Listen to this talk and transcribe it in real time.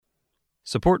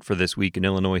Support for This Week in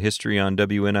Illinois History on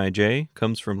WNIJ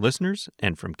comes from listeners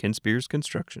and from Kinspears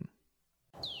Construction.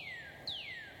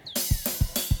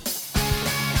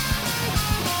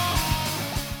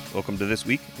 Welcome to This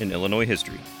Week in Illinois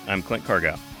History. I'm Clint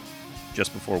Cargow.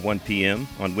 Just before 1 p.m.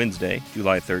 on Wednesday,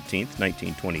 July 13th,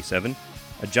 1927,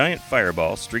 a giant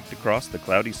fireball streaked across the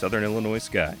cloudy southern Illinois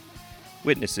sky.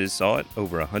 Witnesses saw it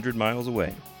over 100 miles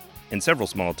away. In several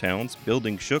small towns,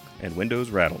 buildings shook and windows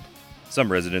rattled. Some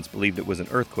residents believed it was an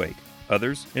earthquake,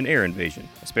 others an air invasion,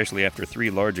 especially after 3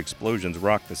 large explosions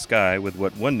rocked the sky with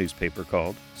what one newspaper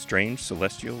called strange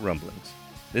celestial rumblings.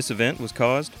 This event was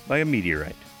caused by a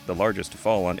meteorite, the largest to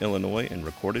fall on Illinois in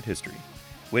recorded history.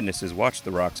 Witnesses watched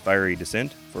the rock's fiery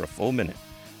descent for a full minute.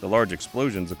 The large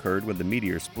explosions occurred when the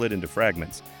meteor split into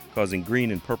fragments, causing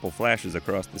green and purple flashes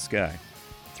across the sky.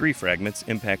 3 fragments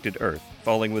impacted Earth,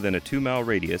 falling within a 2-mile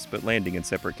radius but landing in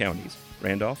separate counties: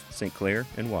 Randolph, St. Clair,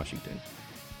 and Washington.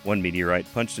 One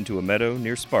meteorite punched into a meadow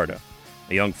near Sparta.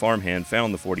 A young farmhand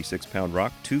found the 46-pound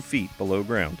rock 2 feet below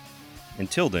ground. In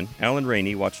Tilden, Alan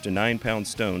Rainey watched a 9-pound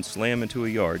stone slam into a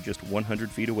yard just 100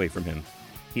 feet away from him.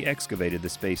 He excavated the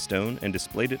space stone and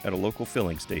displayed it at a local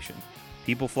filling station.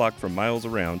 People flocked from miles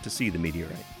around to see the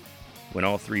meteorite. When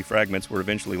all 3 fragments were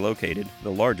eventually located,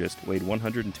 the largest weighed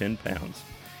 110 pounds.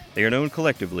 They are known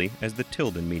collectively as the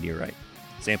Tilden meteorite.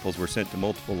 Samples were sent to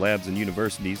multiple labs and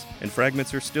universities, and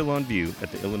fragments are still on view at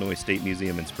the Illinois State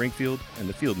Museum in Springfield and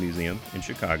the Field Museum in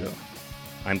Chicago.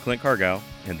 I'm Clint Cargow,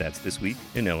 and that's This Week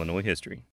in Illinois History.